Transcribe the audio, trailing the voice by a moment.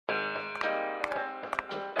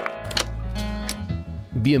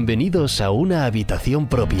Bienvenidos a Una habitación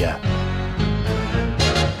propia.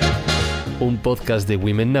 Un podcast de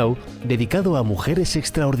Women Now dedicado a mujeres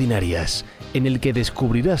extraordinarias, en el que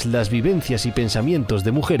descubrirás las vivencias y pensamientos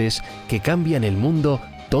de mujeres que cambian el mundo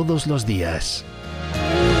todos los días.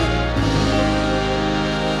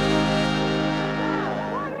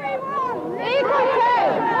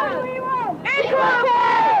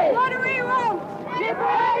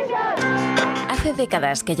 Hace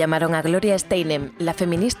décadas que llamaron a Gloria Steinem la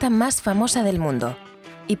feminista más famosa del mundo.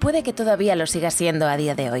 Y puede que todavía lo siga siendo a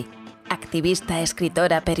día de hoy. Activista,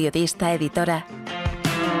 escritora, periodista, editora.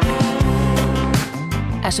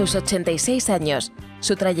 A sus 86 años,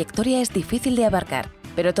 su trayectoria es difícil de abarcar,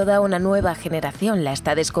 pero toda una nueva generación la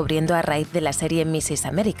está descubriendo a raíz de la serie Mrs.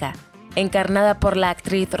 America. Encarnada por la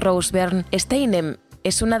actriz Rose Byrne, Steinem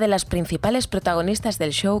es una de las principales protagonistas del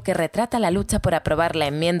show que retrata la lucha por aprobar la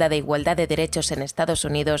enmienda de igualdad de derechos en Estados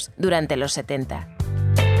Unidos durante los 70.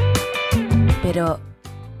 Pero,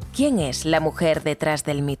 ¿quién es la mujer detrás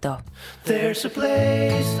del mito?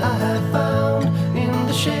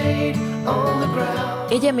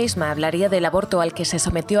 Ella misma hablaría del aborto al que se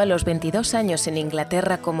sometió a los 22 años en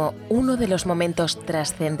Inglaterra como uno de los momentos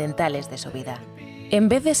trascendentales de su vida. En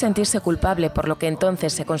vez de sentirse culpable por lo que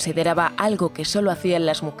entonces se consideraba algo que solo hacían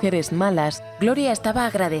las mujeres malas, Gloria estaba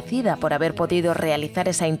agradecida por haber podido realizar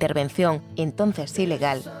esa intervención, entonces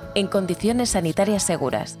ilegal, en condiciones sanitarias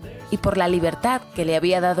seguras, y por la libertad que le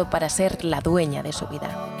había dado para ser la dueña de su vida.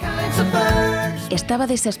 Estaba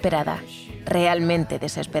desesperada, realmente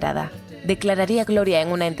desesperada, declararía Gloria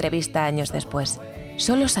en una entrevista años después.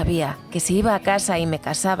 Solo sabía que si iba a casa y me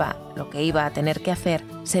casaba, lo que iba a tener que hacer,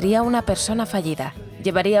 sería una persona fallida,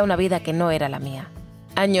 llevaría una vida que no era la mía.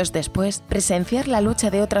 Años después, presenciar la lucha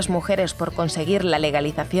de otras mujeres por conseguir la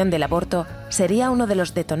legalización del aborto sería uno de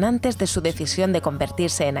los detonantes de su decisión de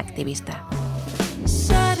convertirse en activista.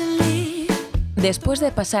 Después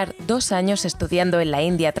de pasar 2 años estudiando en la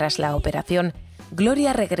India tras la operación,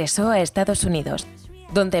 Gloria regresó a Estados Unidos,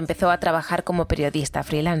 donde empezó a trabajar como periodista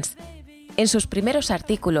freelance. En sus primeros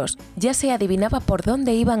artículos ya se adivinaba por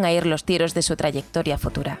dónde iban a ir los tiros de su trayectoria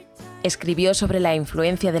futura. Escribió sobre la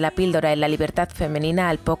influencia de la píldora en la libertad femenina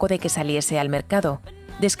al poco de que saliese al mercado,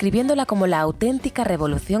 describiéndola como la auténtica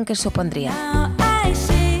revolución que supondría.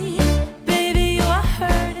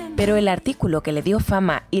 Pero el artículo que le dio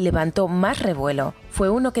fama y levantó más revuelo fue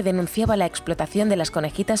uno que denunciaba la explotación de las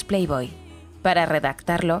conejitas Playboy. Para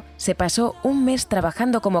redactarlo, se pasó un mes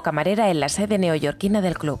trabajando como camarera en la sede neoyorquina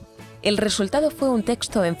del club. El resultado fue un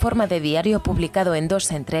texto en forma de diario publicado en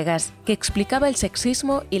 2 entregas que explicaba el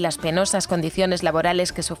sexismo y las penosas condiciones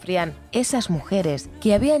laborales que sufrían esas mujeres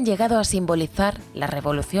que habían llegado a simbolizar la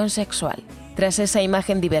revolución sexual. Tras esa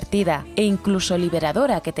imagen divertida e incluso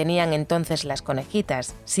liberadora que tenían entonces las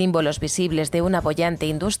conejitas, símbolos visibles de una boyante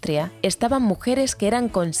industria, estaban mujeres que eran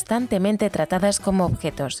constantemente tratadas como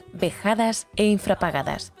objetos, vejadas e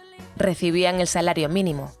infrapagadas. Recibían el salario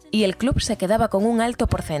mínimo y el club se quedaba con un alto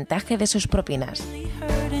porcentaje de sus propinas.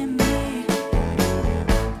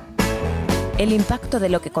 El impacto de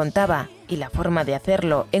lo que contaba y la forma de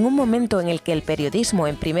hacerlo en un momento en el que el periodismo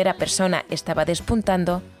en primera persona estaba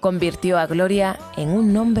despuntando, convirtió a Gloria en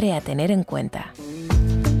un nombre a tener en cuenta.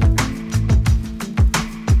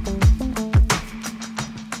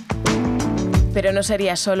 Pero no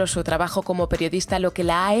sería solo su trabajo como periodista lo que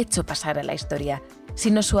la ha hecho pasar a la historia,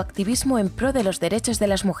 sino su activismo en pro de los derechos de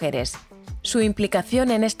las mujeres. Su implicación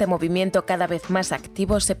en este movimiento cada vez más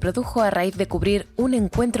activo se produjo a raíz de cubrir un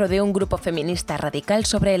encuentro de un grupo feminista radical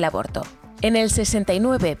sobre el aborto. En el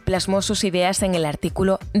 69 plasmó sus ideas en el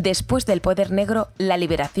artículo Después del poder negro, la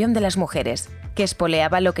liberación de las mujeres, que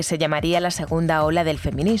espoleaba lo que se llamaría la segunda ola del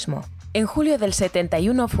feminismo. En julio del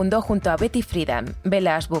 71 fundó junto a Betty Friedan,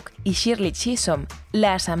 Bella Ashbrook y Shirley Chisholm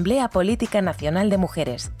la Asamblea Política Nacional de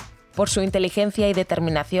Mujeres. Por su inteligencia y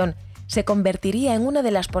determinación, se convertiría en una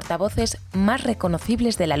de las portavoces más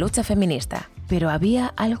reconocibles de la lucha feminista. Pero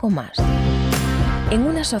había algo más. En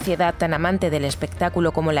una sociedad tan amante del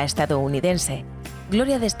espectáculo como la estadounidense,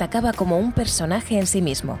 Gloria destacaba como un personaje en sí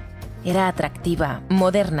mismo. Era atractiva,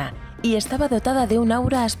 moderna y estaba dotada de un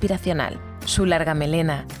aura aspiracional. Su larga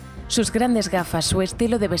melena, sus grandes gafas, su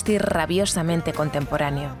estilo de vestir rabiosamente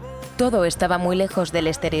contemporáneo. Todo estaba muy lejos del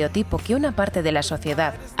estereotipo que una parte de la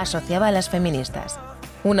sociedad asociaba a las feministas.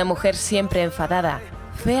 Una mujer siempre enfadada,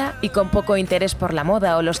 fea y con poco interés por la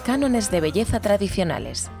moda o los cánones de belleza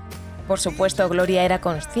tradicionales. Por supuesto, Gloria era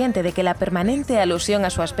consciente de que la permanente alusión a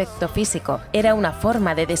su aspecto físico era una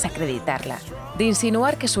forma de desacreditarla, de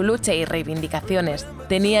insinuar que su lucha y reivindicaciones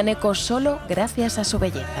tenían eco solo gracias a su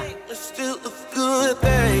belleza.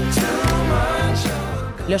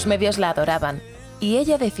 Los medios la adoraban, y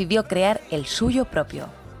ella decidió crear el suyo propio,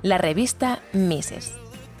 la revista Mrs.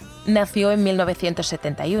 Nació en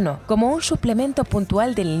 1971 como un suplemento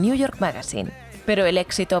puntual del New York Magazine, pero el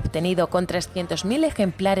éxito obtenido con 300.000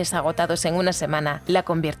 ejemplares agotados en una semana la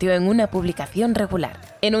convirtió en una publicación regular.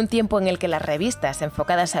 En un tiempo en el que las revistas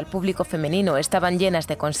enfocadas al público femenino estaban llenas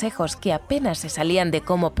de consejos que apenas se salían de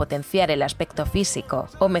cómo potenciar el aspecto físico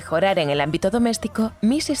o mejorar en el ámbito doméstico,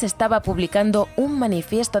 Mrs. estaba publicando un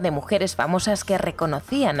manifiesto de mujeres famosas que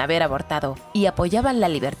reconocían haber abortado y apoyaban la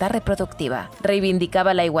libertad reproductiva,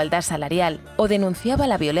 reivindicaba la igualdad salarial o denunciaba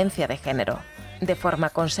la violencia de género. De forma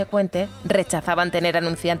consecuente, rechazaban tener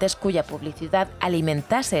anunciantes cuya publicidad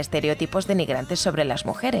alimentase estereotipos denigrantes sobre las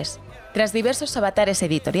mujeres. Tras diversos avatares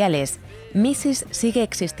editoriales, Mrs. sigue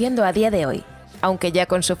existiendo a día de hoy, aunque ya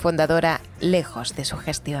con su fundadora lejos de su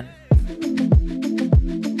gestión.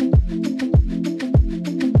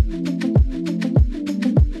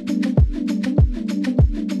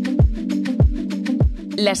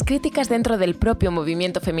 Las críticas dentro del propio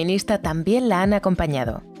movimiento feminista también la han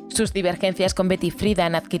acompañado. Sus divergencias con Betty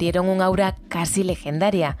Friedan adquirieron un aura casi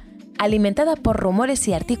legendaria, alimentada por rumores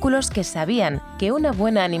y artículos que sabían que una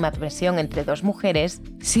buena animadversión entre dos mujeres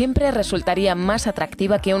siempre resultaría más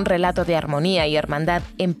atractiva que un relato de armonía y hermandad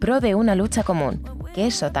en pro de una lucha común, que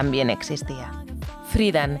eso también existía.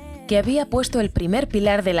 Friedan, que había puesto el primer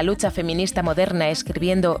pilar de la lucha feminista moderna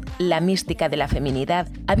escribiendo La mística de la feminidad,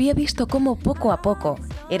 había visto cómo poco a poco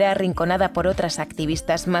era arrinconada por otras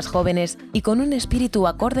activistas más jóvenes y con un espíritu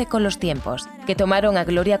acorde con los tiempos, que tomaron a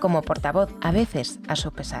Gloria como portavoz, a veces a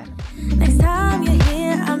su pesar.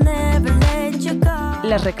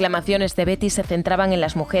 Las reclamaciones de Betty se centraban en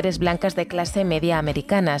las mujeres blancas de clase media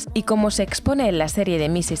americanas y, como se expone en la serie de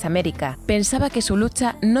Mrs. America, pensaba que su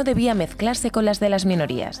lucha no debía mezclarse con las de las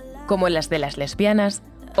minorías, como las de las lesbianas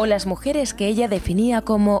o las mujeres que ella definía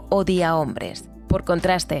como odiahombres. Por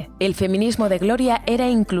contraste, el feminismo de Gloria era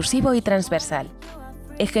inclusivo y transversal.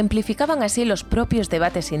 Ejemplificaban así los propios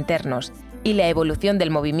debates internos y la evolución del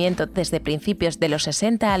movimiento desde principios de los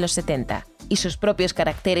 60 a los 70, y sus propios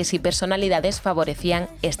caracteres y personalidades favorecían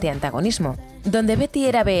este antagonismo. Donde Betty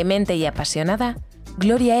era vehemente y apasionada,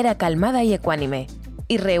 Gloria era calmada y ecuánime,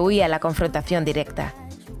 y rehuía la confrontación directa.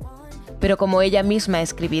 Pero como ella misma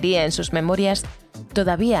escribiría en sus memorias,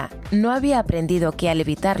 todavía no había aprendido que al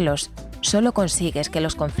evitarlos, solo consigues que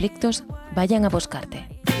los conflictos vayan a buscarte.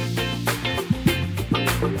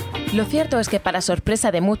 Lo cierto es que, para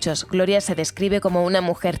sorpresa de muchos, Gloria se describe como una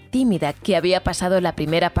mujer tímida que había pasado la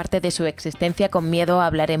primera parte de su existencia con miedo a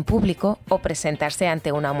hablar en público o presentarse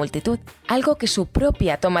ante una multitud, algo que su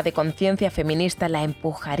propia toma de conciencia feminista la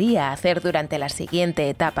empujaría a hacer durante la siguiente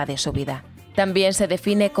etapa de su vida. También se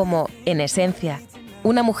define como, en esencia,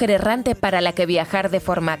 una mujer errante para la que viajar de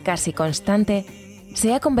forma casi constante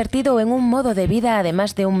se ha convertido en un modo de vida,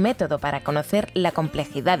 además de un método para conocer la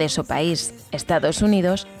complejidad de su país, Estados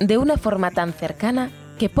Unidos, de una forma tan cercana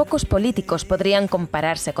que pocos políticos podrían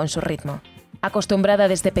compararse con su ritmo. Acostumbrada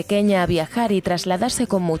desde pequeña a viajar y trasladarse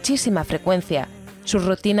con muchísima frecuencia, su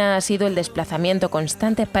rutina ha sido el desplazamiento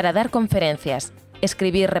constante para dar conferencias,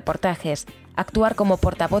 escribir reportajes, actuar como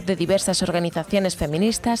portavoz de diversas organizaciones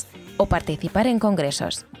feministas o participar en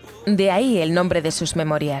congresos. De ahí el nombre de sus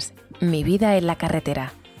memorias, Mi vida en la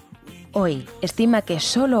carretera. Hoy estima que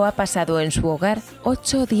solo ha pasado en su hogar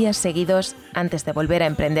 8 días seguidos antes de volver a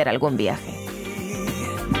emprender algún viaje.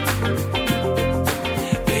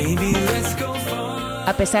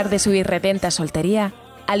 A pesar de su irredenta soltería,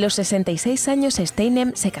 a los 66 años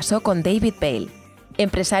Steinem se casó con David Bale,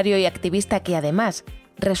 empresario y activista que además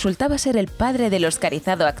resultaba ser el padre del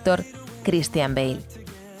oscarizado actor Christian Bale.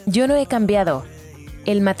 Yo no he cambiado,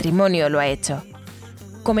 el matrimonio lo ha hecho,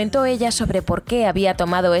 comentó ella sobre por qué había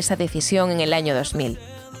tomado esa decisión en el año 2000.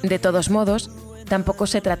 De todos modos, tampoco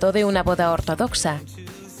se trató de una boda ortodoxa.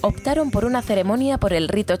 Optaron por una ceremonia por el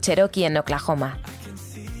rito Cherokee en Oklahoma.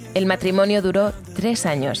 El matrimonio duró 3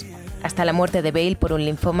 años, hasta la muerte de Bale por un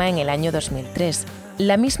linfoma en el año 2003.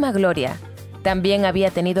 La misma Gloria también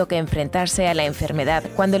había tenido que enfrentarse a la enfermedad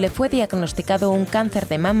cuando le fue diagnosticado un cáncer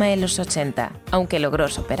de mama en los 80, aunque logró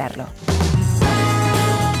superarlo.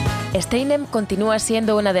 Steinem continúa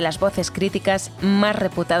siendo una de las voces críticas más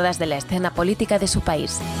reputadas de la escena política de su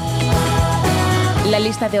país. La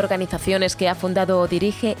lista de organizaciones que ha fundado o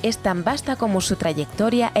dirige es tan vasta como su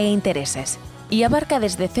trayectoria e intereses, y abarca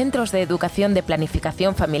desde centros de educación de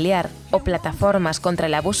planificación familiar o plataformas contra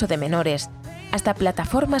el abuso de menores, hasta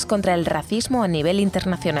plataformas contra el racismo a nivel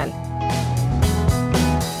internacional.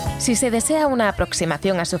 Si se desea una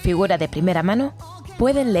aproximación a su figura de primera mano,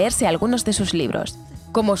 pueden leerse algunos de sus libros: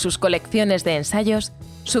 como sus colecciones de ensayos,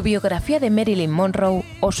 su biografía de Marilyn Monroe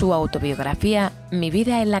o su autobiografía Mi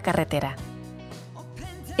vida en la carretera.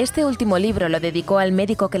 Este último libro lo dedicó al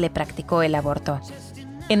médico que le practicó el aborto.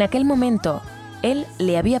 En aquel momento, él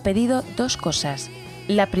le había pedido 2 cosas.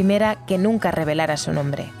 La primera, que nunca revelara su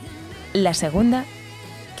nombre. La segunda,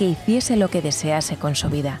 que hiciese lo que desease con su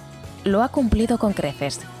vida. Lo ha cumplido con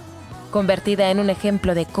creces. Convertida en un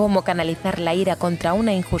ejemplo de cómo canalizar la ira contra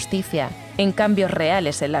una injusticia en cambios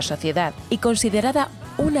reales en la sociedad y considerada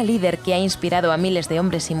una líder que ha inspirado a miles de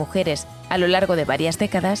hombres y mujeres a lo largo de varias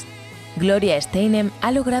décadas, Gloria Steinem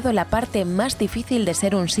ha logrado la parte más difícil de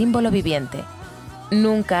ser un símbolo viviente.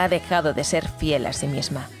 Nunca ha dejado de ser fiel a sí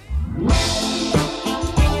misma.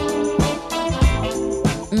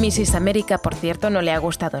 Mrs. América, por cierto, no le ha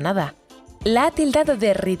gustado nada. La ha tildado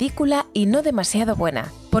de ridícula y no demasiado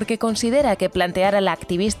buena, porque considera que plantear a la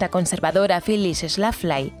activista conservadora Phyllis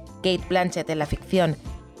Schlafly, Cate Blanchett en la ficción,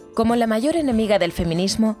 como la mayor enemiga del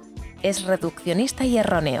feminismo, es reduccionista y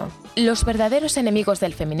erróneo. Los verdaderos enemigos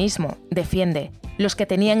del feminismo, defiende, los que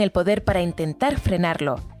tenían el poder para intentar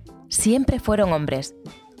frenarlo, siempre fueron hombres,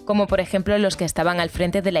 como por ejemplo los que estaban al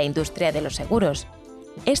frente de la industria de los seguros.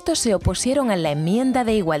 Estos se opusieron a la enmienda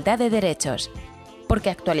de igualdad de derechos, porque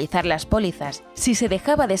actualizar las pólizas, si se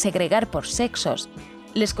dejaba de segregar por sexos,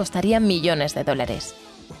 les costaría millones de dólares.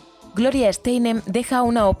 Gloria Steinem deja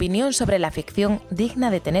una opinión sobre la ficción digna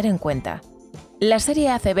de tener en cuenta. La serie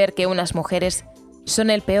hace ver que unas mujeres son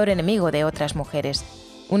el peor enemigo de otras mujeres,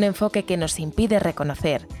 un enfoque que nos impide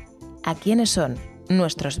reconocer a quiénes son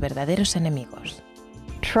nuestros verdaderos enemigos.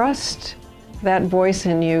 Trust that voice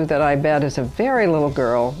in you that I bet as a very little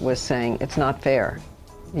girl was saying, it's not fair.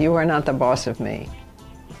 You are not the boss of me.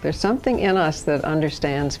 There's something in us that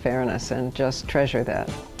understands fairness and just treasure that.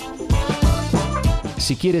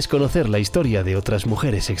 Si quieres conocer la historia de otras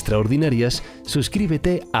mujeres extraordinarias,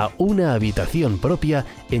 suscríbete a Una habitación propia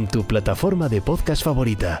en tu plataforma de podcast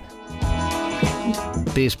favorita.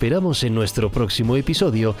 Te esperamos en nuestro próximo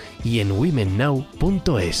episodio y en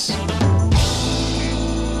womennow.es.